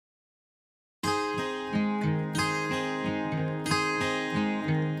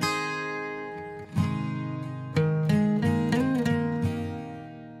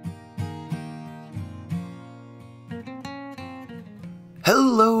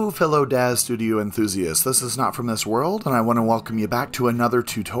Hello fellow Daz Studio enthusiasts, this is Not From This World and I want to welcome you back to another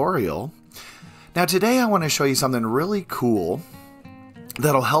tutorial. Now today I want to show you something really cool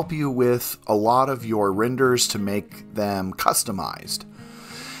that'll help you with a lot of your renders to make them customized.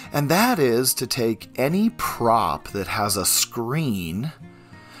 And that is to take any prop that has a screen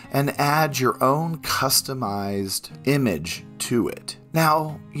and add your own customized image to it.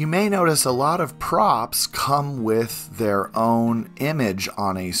 Now, you may notice a lot of props come with their own image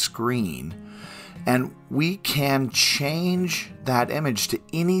on a screen, and we can change that image to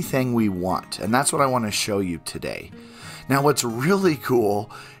anything we want, and that's what I want to show you today. Now, what's really cool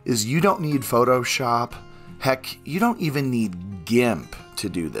is you don't need Photoshop. Heck, you don't even need GIMP to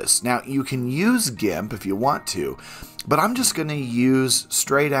do this. Now, you can use GIMP if you want to, but I'm just going to use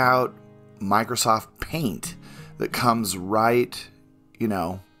straight out Microsoft Paint that comes right,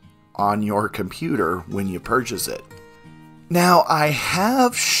 on your computer when you purchase it. Now, I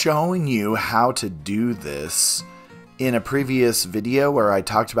have shown you how to do this in a previous video where I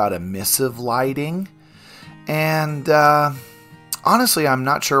talked about emissive lighting, and honestly, I'm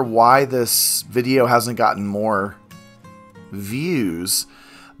not sure why this video hasn't gotten more views,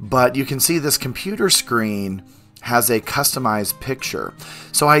 but you can see this computer screen has a customized picture.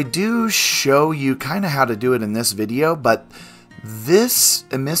 So I do show you kind of how to do it in this video, but this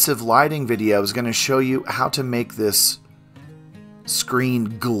emissive lighting video is going to show you how to make this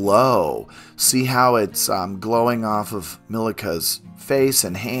screen glow. See how it's glowing off of Milika's face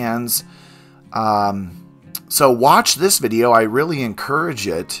and hands. So watch this video. I really encourage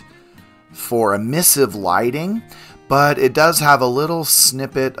it for emissive lighting, but it does have a little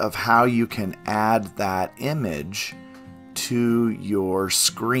snippet of how you can add that image to your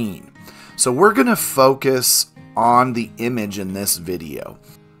screen. So we're going to focus on the image in this video.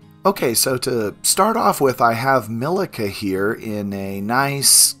 Okay, so to start off with, I have Milika here in a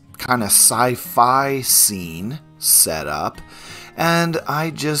nice kind of sci-fi scene set up, and I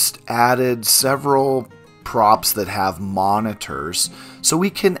just added several props that have monitors so we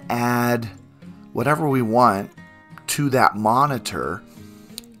can add whatever we want to that monitor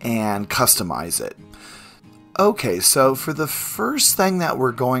and customize it. Okay, so for the first thing that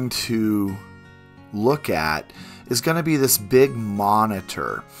we're going to look at is going to be this big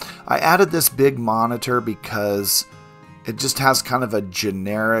monitor. I added this big monitor because it just has kind of a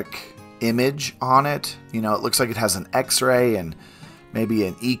generic image on it. It looks like it has an X-ray and maybe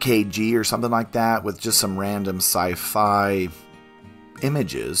an EKG or something like that with just some random sci-fi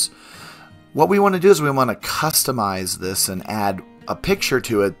images. What we want to do is we want to customize this and add a picture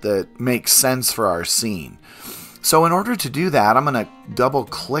to it that makes sense for our scene. So in order to do that, I'm going to double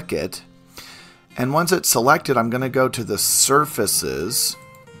click it. And once it's selected, I'm going to go to the surfaces.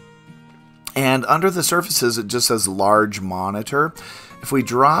 And under the surfaces, it just says large monitor. If we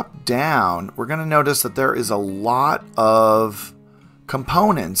drop down, we're going to notice that there is a lot of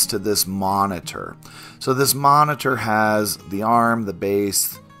components to this monitor. So this monitor has the arm, the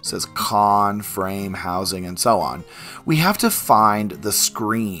base, says con, frame, housing, and so on. We have to find the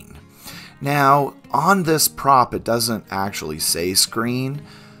screen. Now, on this prop, it doesn't actually say screen,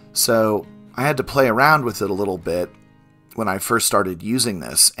 so I had to play around with it a little bit when I first started using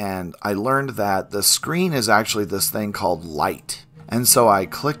this, and I learned that the screen is actually this thing called light. And so I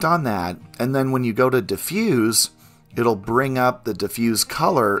clicked on that, and then when you go to diffuse, it'll bring up the diffuse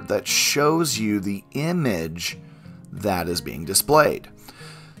color that shows you the image that is being displayed.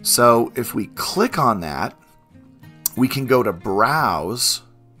 So if we click on that, we can go to browse,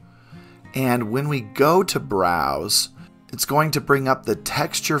 and when we go to browse, it's going to bring up the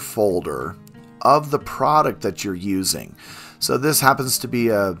texture folder of the product that you're using. So this happens to be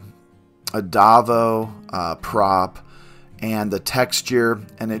a Davo prop, and the texture,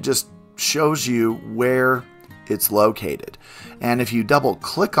 and it just shows you where it's located. And if you double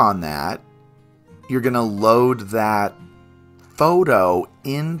click on that, you're going to load that photo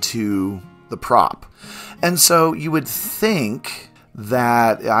into the prop. And so you would think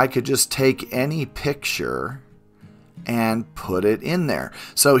that I could just take any picture and put it in there.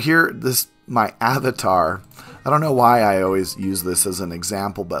 So here, my avatar, I don't know why I always use this as an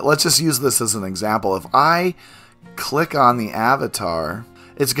example, but let's just use this as an example. If I click on the avatar,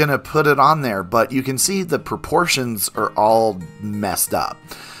 it's going to put it on there, but you can see the proportions are all messed up.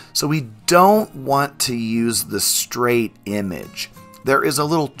 So we don't want to use the straight image. There is a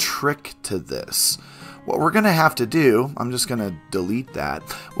little trick to this. What we're going to have to do, I'm just going to delete that.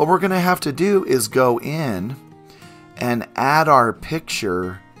 What we're going to have to do is go in and add our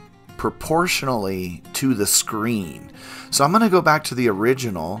picture proportionally to the screen. So I'm going to go back to the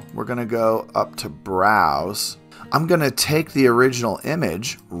original. We're going to go up to browse. I'm going to take the original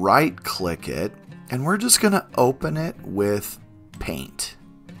image, right click it, and we're just going to open it with Paint.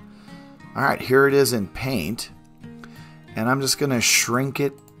 All right, here it is in Paint, and I'm just going to shrink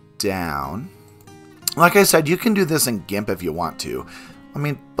it down. Like I said, you can do this in GIMP if you want to. I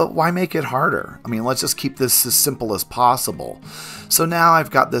mean, but why make it harder? I mean, let's just keep this as simple as possible. So now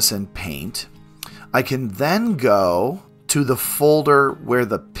I've got this in Paint. I can then go to the folder where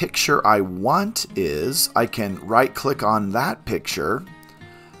the picture I want is. I can right click on that picture,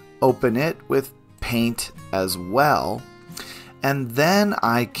 open it with Paint as well, and then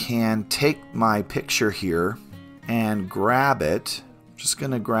I can take my picture here and grab it. I'm just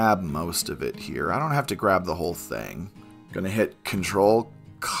going to grab most of it here. I don't have to grab the whole thing. I'm going to hit Control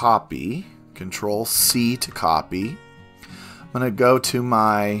Copy, Control C to copy. I'm going to go to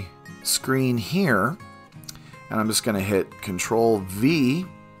my screen here, and I'm just going to hit Control V,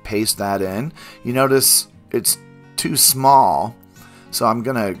 paste that in. You notice it's too small, so I'm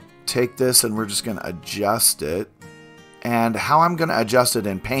going to take this and we're just going to adjust it. And how I'm going to adjust it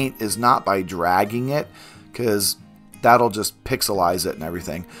in Paint is not by dragging it, because that'll just pixelize it and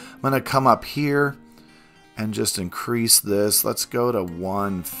everything. I'm going to come up here and just increase this. Let's go to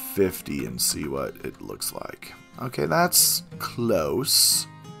 150 and see what it looks like. Okay, that's close.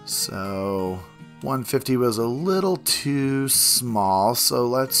 So 150 was a little too small, so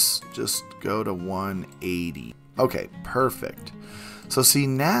let's just go to 180. Okay, perfect. So see,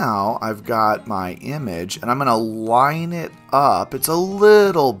 now I've got my image, and I'm going to line it up. It's a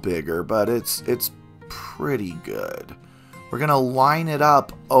little bigger, but it's pretty good. We're going to line it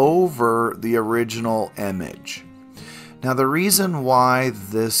up over the original image. Now, the reason why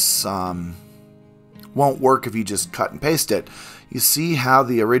this won't work if you just cut and paste it, you see how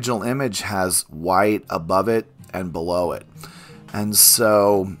the original image has white above it and below it. And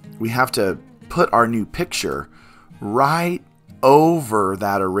so we have to put our new picture right over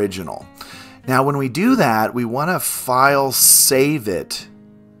that original. Now, when we do that, we want to file save it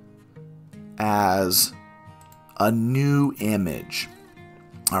as a new image.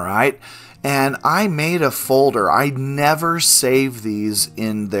 All right. And I made a folder. I never save these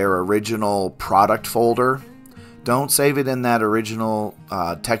in their original product folder. Don't save it in that original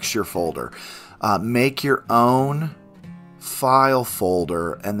texture folder. Make your own file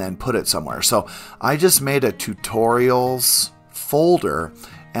folder and then put it somewhere. So I just made a tutorials folder,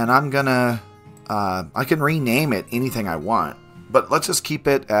 and I'm gonna I can rename it anything I want, but let's just keep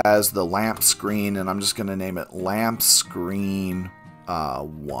it as the lamp screen, and I'm just gonna name it lamp screen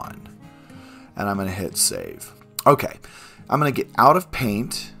 1, and I'm gonna hit save. Okay, I'm gonna get out of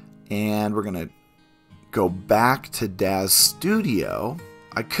Paint, and we're gonna go back to DAZ Studio.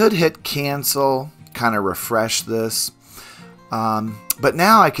 I could hit cancel, kind of refresh this. But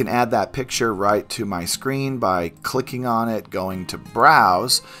now I can add that picture right to my screen by clicking on it, going to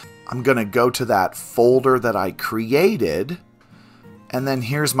Browse. I'm going to go to that folder that I created, and then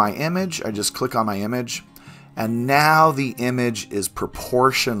here's my image. I just click on my image, and now the image is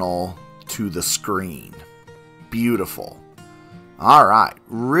proportional to the screen. Beautiful. All right,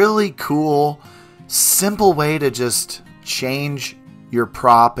 really cool, simple way to just change your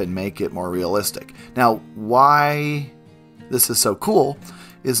prop and make it more realistic. Now, why this is so cool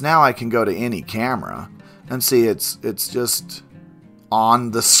is now I can go to any camera and see it's just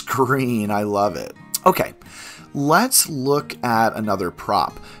on the screen. I love it. Okay, let's look at another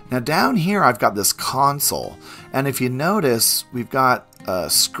prop. Now down here I've got this console, and if you notice we've got a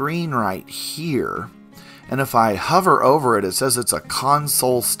screen right here, and if I hover over it, it says it's a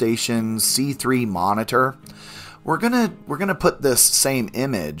console station C3 monitor. We're gonna put this same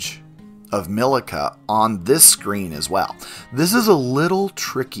image of Milica on this screen as well. This is a little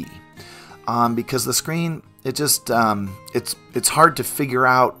tricky because the screen, it just it's hard to figure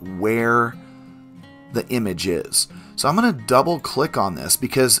out where the image is. So I'm going to double click on this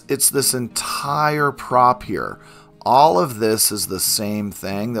because it's this entire prop here. All of this is the same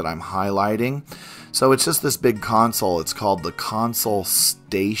thing that I'm highlighting. So it's just this big console. It's called the console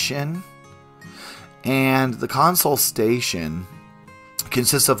station, and the console station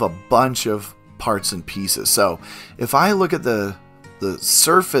consists of a bunch of parts and pieces. So if I look at the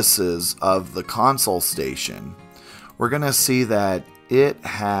surfaces of the console station, we're going to see that it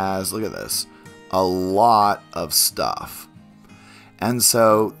has, look at this, a lot of stuff. And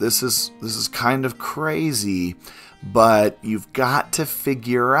so this is kind of crazy, but you've got to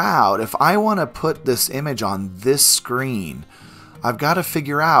figure out, if I want to put this image on this screen, I've got to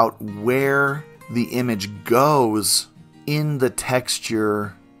figure out where the image goes in the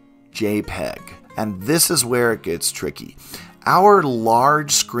texture JPEG. And this is where it gets tricky. Our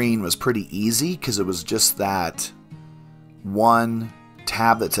large screen was pretty easy because it was just that one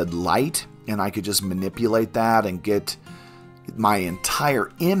tab that said light, and I could just manipulate that and get my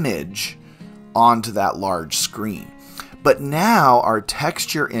entire image onto that large screen. But now our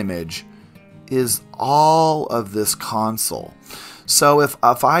texture image is all of this console. So if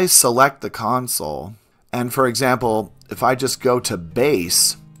I select the console, and for example, if I just go to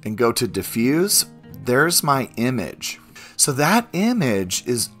base and go to diffuse, there's my image. So that image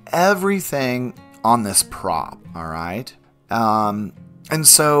is everything on this prop, all right? And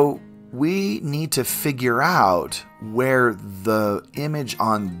so we need to figure out where the image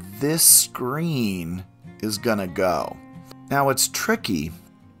on this screen is gonna go. Now what's tricky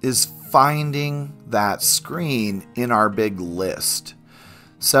is finding that screen in our big list.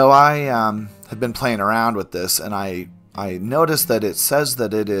 So I have been playing around with this, and I noticed that it says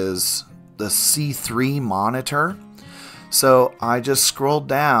that it is the C3 monitor. So I just scrolled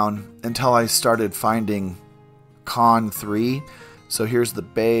down until I started finding Con 3. So here's the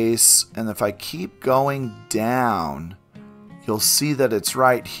base, and if I keep going down, you'll see that it's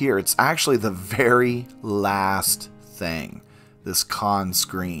right here. It's actually the very last thing, this Con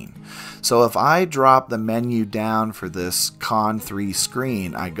screen. So if I drop the menu down for this Con 3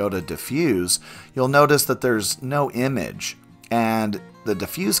 screen, I go to diffuse, you'll notice that there's no image, and the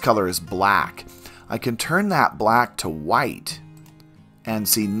diffuse color is black. I can turn that black to white, and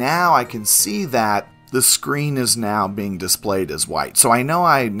see, now I can see that the screen is now being displayed as white. So I know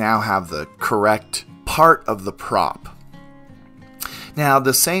I now have the correct part of the prop. Now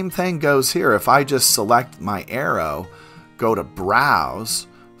the same thing goes here. If I just select my arrow, go to browse,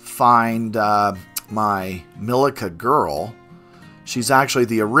 find my Milica girl. She's actually,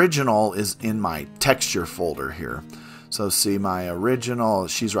 the original is in my texture folder here. So see, my original,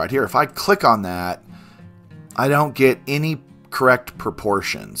 she's right here. If I click on that, I don't get any correct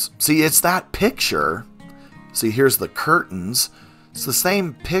proportions. See, it's that picture. See, here's the curtains. It's the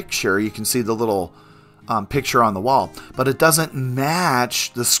same picture. You can see the little picture on the wall, but it doesn't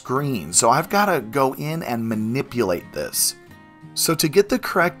match the screen. So I've got to go in and manipulate this. So to get the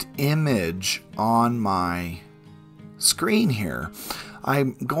correct image on my screen here,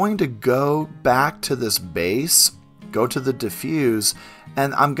 I'm going to go back to this base, go to the diffuse,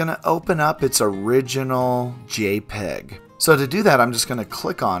 and I'm going to open up its original JPEG. So to do that, I'm just going to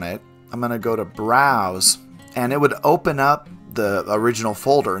click on it. I'm going to go to browse, and it would open up the original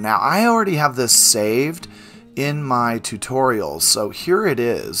folder. Now I already have this saved in my tutorials, so here it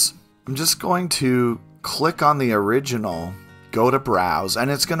is. I'm just going to click on the original, go to browse, and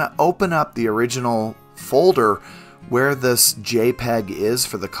it's going to open up the original folder where this JPEG is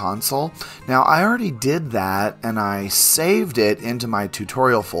for the console. Now I already did that, and I saved it into my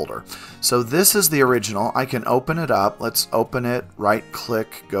tutorial folder. So this is the original. I can open it up. Let's open it, right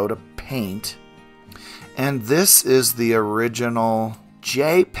click, go to paint. And this is the original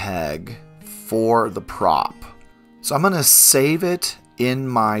JPEG for the prop. So I'm going to save it in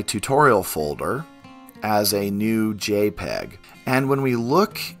my tutorial folder as a new JPEG. And when we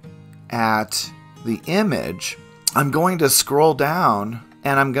look at the image, I'm going to scroll down,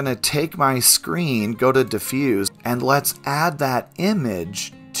 and I'm going to take my screen, go to diffuse, and let's add that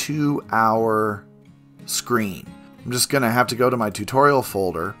image to our screen. I'm just going to have to go to my tutorial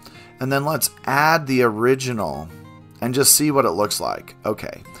folder, and then let's add the original and just see what it looks like.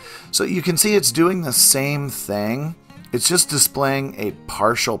 Okay, so you can see it's doing the same thing. It's just displaying a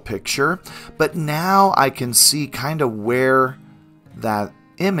partial picture, but now I can see kind of where that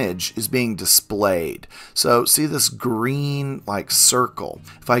image is being displayed. So see this green like circle.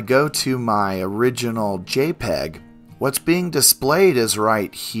 If I go to my original JPEG, what's being displayed is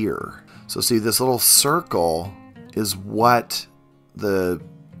right here. So see, this little circle is what the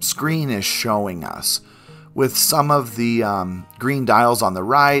screen is showing us, with some of the green dials on the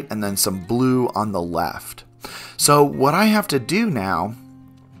right and then some blue on the left. So what I have to do now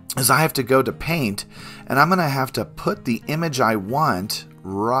is I have to go to paint, and I'm going to have to put the image I want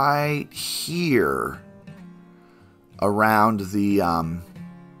right here around the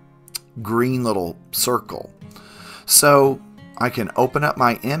green little circle. So I can open up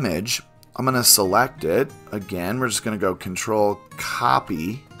my image. I'm going to select it. Again, we're just going to go Control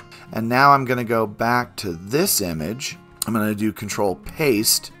Copy. And now I'm going to go back to this image. I'm going to do Control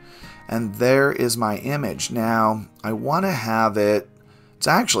Paste. And there is my image. Now I want to have it, it's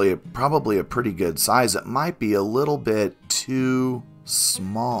actually probably a pretty good size. It might be a little bit too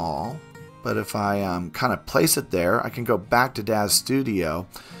small, but if I kind of place it there, I can go back to DAZ Studio.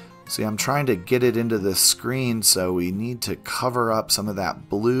 See, I'm trying to get it into this screen, so we need to cover up some of that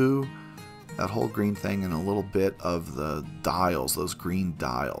blue, that whole green thing, and a little bit of the dials, those green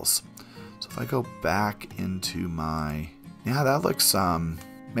dials. So if I go back into my Yeah, that looks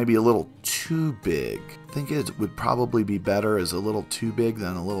maybe a little too big. I think it would probably be better as a little too big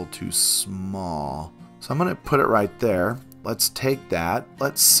than a little too small. So I'm going to put it right there. Let's take that.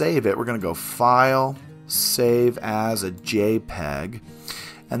 Let's save it. We're going to go File, Save as a JPEG.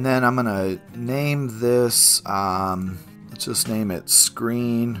 And then I'm going to name this, let's just name it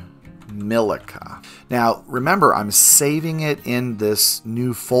Screen Milica. Now, remember, I'm saving it in this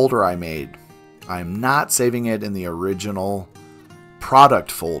new folder I made. I'm not saving it in the original product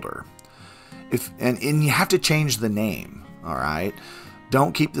folder. And you have to change the name, all right?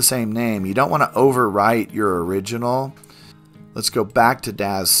 Don't keep the same name. You don't want to overwrite your original. Let's go back to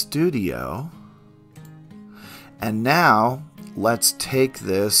DAZ Studio. And now let's take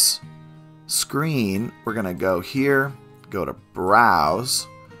this screen. We're going to go here, go to Browse,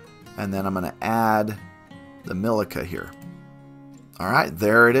 and then I'm going to add the Milica here. All right,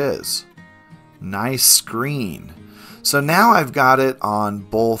 there it is. Nice screen. So now I've got it on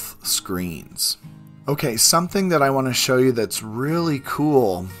both screens. Okay, something that I want to show you that's really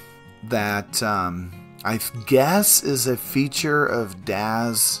cool that I guess is a feature of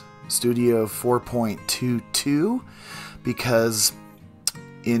DAZ Studio 4.22, because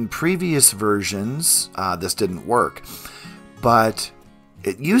in previous versions this didn't work. But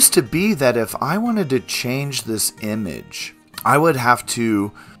it used to be that if I wanted to change this image, I would have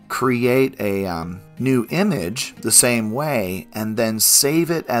to create a new image the same way and then save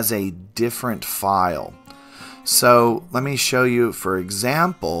it as a different file. So let me show you, for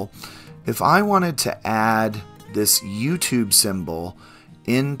example, if I wanted to add this YouTube symbol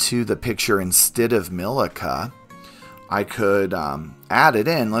into the picture instead of Milica, I could add it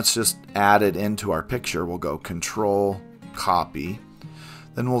in. Let's just add it into our picture. We'll go Control Copy.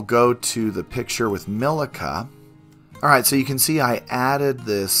 Then we'll go to the picture with Milica. Alright, so you can see I added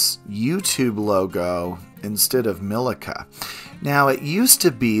this YouTube logo instead of Milica. Now, it used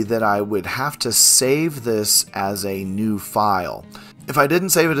to be that I would have to save this as a new file. If I didn't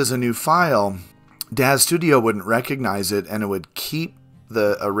save it as a new file, DAZ Studio wouldn't recognize it and it would keep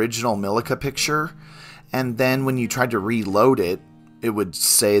the original Milica picture, and then when you tried to reload it, it would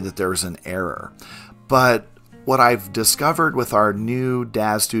say that there was an error. But what I've discovered with our new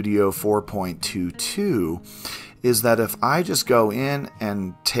DAZ Studio 4.22 is that if I just go in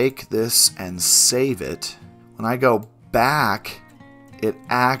and take this and save it, when I go back, it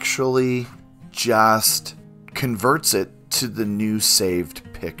actually just converts it to the new saved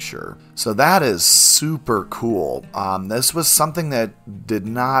picture. So that is super cool. This was something that did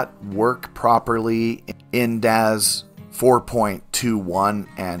not work properly in DAZ 4.21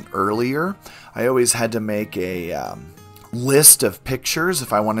 and earlier. I always had to make a list of pictures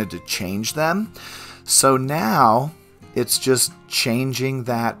if I wanted to change them. So now it's just changing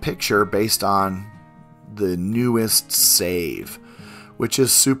that picture based on the newest save, which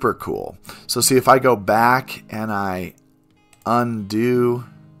is super cool. So see, if I go back and I undo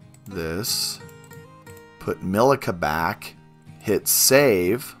this, put Milica back, hit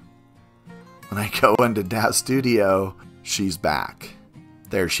save, when I go into DAZ Studio, she's back.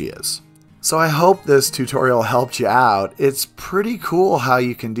 There she is. So I hope this tutorial helped you out. It's pretty cool how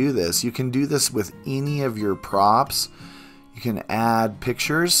you can do this. You can do this with any of your props. You can add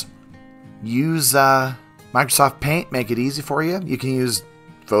pictures. Use Microsoft Paint, make it easy for you. You can use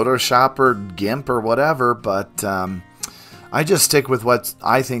Photoshop or GIMP or whatever, but I just stick with what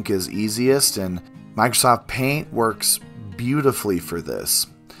I think is easiest, and Microsoft Paint works beautifully for this.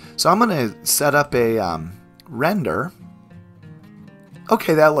 So I'm going to set up a render.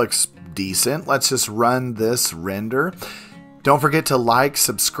 Okay, that looks decent. Let's just run this render. Don't forget to like,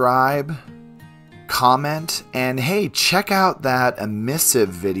 subscribe, comment, and hey, check out that Emissive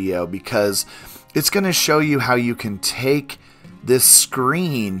video, because it's going to show you how you can take this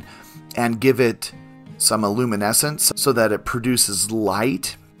screen and give it some luminescence so that it produces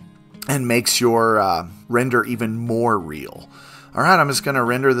light and makes your render even more real. Alright, I'm just going to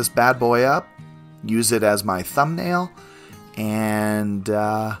render this bad boy up, use it as my thumbnail, and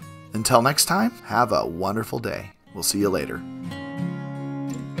until next time, have a wonderful day. We'll see you later.